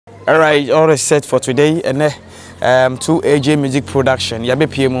All right, all is set for today. And to AJ Music Production. Yabe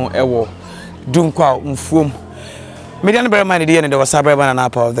PMO ewo Dunkwa mfuom. Median bear mind the end of Sabrina and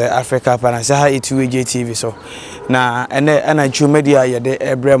of the Africa Pan. Say hi to AJ TV. So na and Jumedia ya de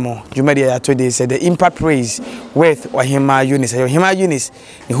Ebremo. Jumedia today said the impact praise with Ohemaa Eunice. Ohemaa Eunice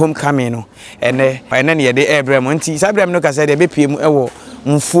the homecoming and then ya de Ebremo. Nti Sabrina no ka say the PMO ewo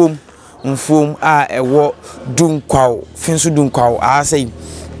mfuom ewo Dunkwa. Finsu Dunkwa a say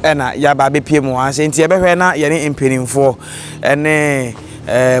ena ya ba be pie mu ase nti ebehwe na ye ne empenimfo ene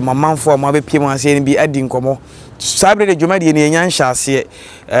mamanfo ma be pie mu ase ni bi adi nkomo sabre de dwumade ne nya nhase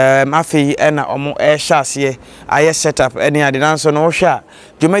afei ena omo hyase aye setup ene ade nanso no hwa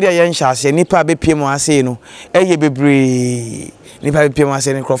dwumade ye nhase nipa be pie mu ase no eye bebre nipa be pie mu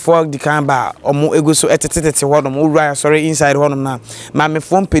ase ne crofo di kan ba omo eguso etetete ho no mo wura sorry inside ho no na ma me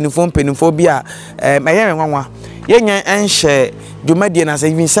fo mpenimfo bi a eye nwanwa yenya enhye dwumade na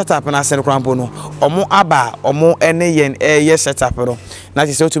say even setup na se krampo no omo aba omo ene yen ye setup no na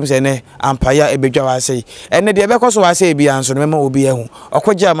ti se otum se ne ampaya ebedwa wa say ene de bekoso wa say bia nso no mema obi ehu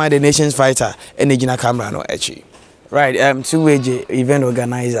okoje ama the nations fighter ene gina camera no echi right two-way event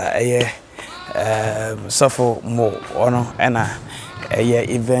organizer suffer more ono ena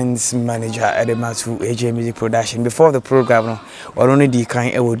events manager at the Matu AJ Music Production. Before the program, no, or only the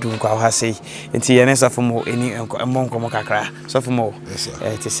kind of Dunkwa ha say, until you answer for more any among Kakra. So for more, yes,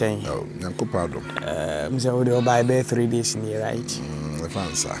 sir. To say, Uncle Pardon. So they'll buy bed 3 days in here, right?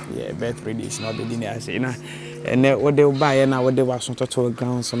 Yeah, bed 3 days, not be dinner. I say, nah, and then what they'll buy and what they was on total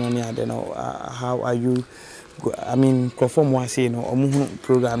grounds on I don't know. How are you? I mean, conform one say, no,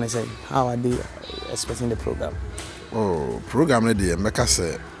 program. I say, how are they expecting the program? Oh, program ready. Make us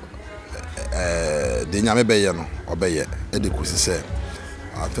say, the nyame be no obeye. Edikusi say,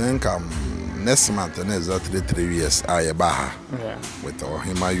 I think next month and exactly 3 years I baha with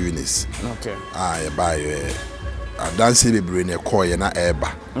Ohemaa Eunice. Okay. I buy a dance library ne call ye na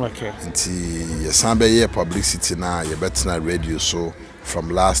eba. Okay. Nti ye san be ye publicity na ye betina radio so from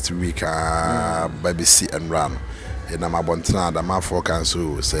last week BBC and run. Ye na mabontena da mafo kan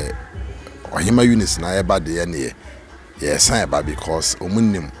so say Ohemaa Eunice na eba de ye ne yes, because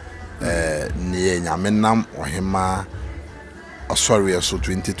omunim ne nyamenam Ohemaa sorry so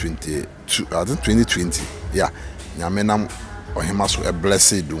 2022 I think 2020 yeah nyamenam Ohemaa so a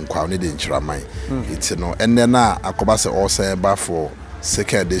blessed Dunkwa ne de nchiraman it no enne na akoba se all ba for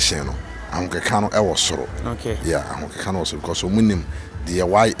second edition no ahokeka no e wo soro okay yeah ahokeka no so because omunim de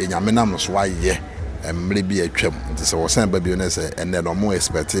why nyamenam no so why ye emre bi atwam nti se wo san ba bi no se enne no mo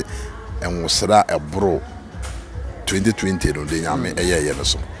expect enwosra ebro 2020 no de nyame eye no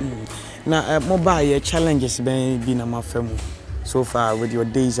so na mobile challenges be bi na mafemu so far with your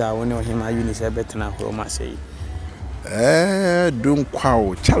days are when Ohemaa Eunice betena home say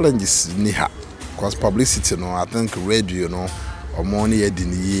Dunkwa challenges ni ha because publicity no I think radio no omoni ye di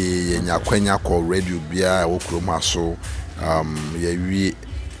ni ye nyakwanya ko radio bia wo krom aso ye wi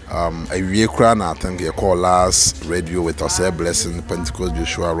a kra na I think you call last radio with us blessing Pentecost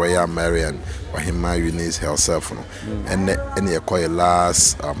Joshua Royal Marian Ohemaa Eunice herself no and you call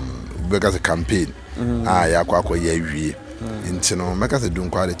last because a campaign ya kwa ye wi nti no make us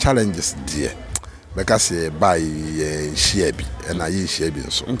Dunkwa the challenges dear because buy share bi and I share bi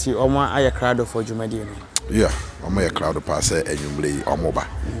so nti omo aye crowd for Jumadi no yeah omo ye crowd pass enyumle omoba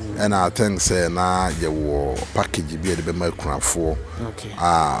and I think say na ye wo package bi de be makrafo okay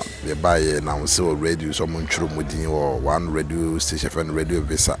they buy now so radio so monchuro mudin or one radio station and radio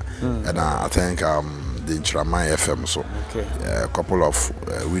visa and I think the Intraman FM so okay a couple of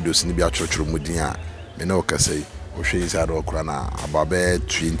videos ni bi achoro mudin a me no ka say o hwe inside okra na about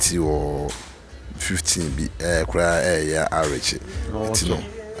 20 or 15 bi kra ya average it no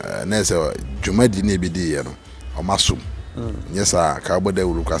na say dwumadi na bi di ye no o masom yes ka boda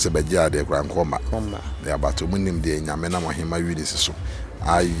wuru kwase bagia de kra nkoma ya bato munim de nyamenam Ohemaa Eunice so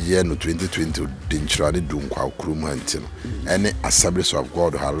aye no 2020 de nchira ne Dunkwa okrum anti no ene Assemblies of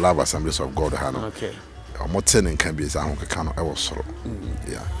God ha love Assemblies of God ha no okay omote ne kan bi sa ho keka no e wo soro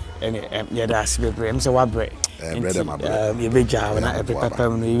yeah ene ya da sibebre em se wabre brother my brother you be jaw na e papa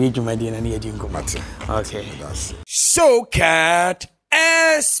no you Jumadi na ne yedi nkoma okay so cat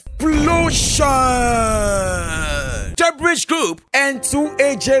explosion. The Bridge Group and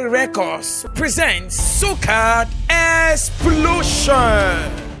 2AJ Records presents Socat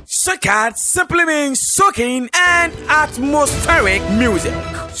Explosion. Socat simply means soaking and atmospheric music.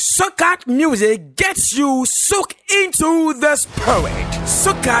 Sokat music gets you soaked into the spirit.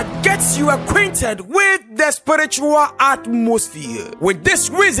 Sokat gets you acquainted with the spiritual atmosphere. With this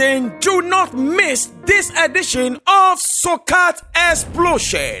reason, do not miss this edition of Sokat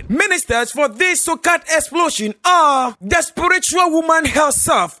Explosion. Ministers for this Sokat Explosion are the spiritual woman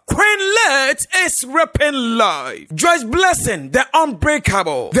herself, Queen Let is rapping live. Joyce Blessing, the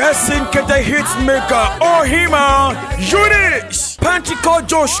unbreakable. The Sinkete Hitmaker, Ohemaa, Eunice. Pantico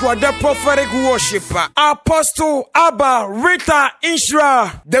Joshua, the prophetic worshipper. Apostle Abba Rita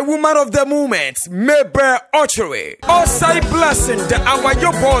Inshra, the woman of the moment. Mebe Ochery. Osai Blessing, the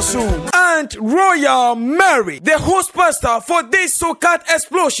Awayobosu. And Royal Mary. The host pastor for this Sokat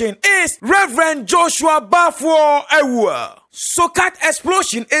Explosion is Reverend Joshua Bafo Ewa. Sokat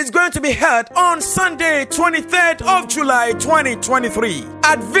Explosion is going to be held on Sunday, 23rd of July, 2023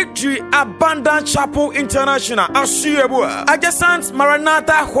 at Victory Abundant Chapel International, Asiebua, adjacent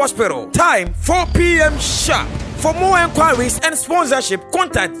Maranatha Hospital. Time 4 p.m. sharp. For more inquiries and sponsorship,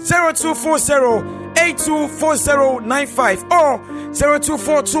 contact 0240-824095 or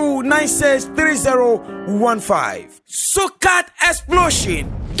 0242-963015. Sokat Explosion.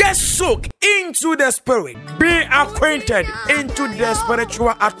 Get soaked into the spirit. Be acquainted into the spiritual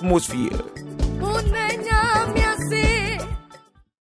atmosphere.